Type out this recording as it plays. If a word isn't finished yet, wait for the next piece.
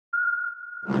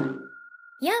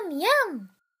Yum, yum!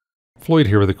 Floyd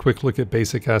here with a quick look at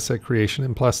basic asset creation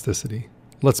in Plasticity.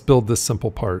 Let's build this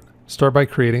simple part. Start by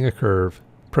creating a curve.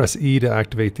 Press E to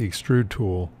activate the extrude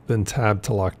tool, then tab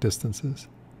to lock distances.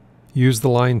 Use the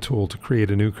line tool to create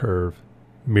a new curve.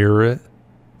 Mirror it,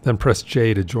 then press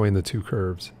J to join the two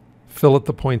curves. Fillet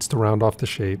the points to round off the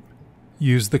shape.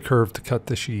 Use the curve to cut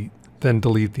the sheet, then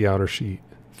delete the outer sheet.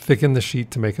 Thicken the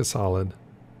sheet to make a solid.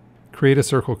 Create a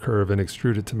circle curve and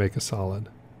extrude it to make a solid.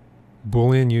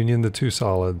 Boolean union the two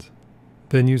solids.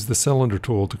 Then use the cylinder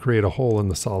tool to create a hole in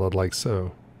the solid like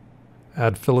so.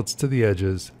 Add fillets to the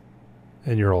edges,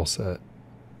 and you're all set.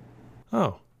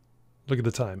 Oh, look at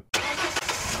the time.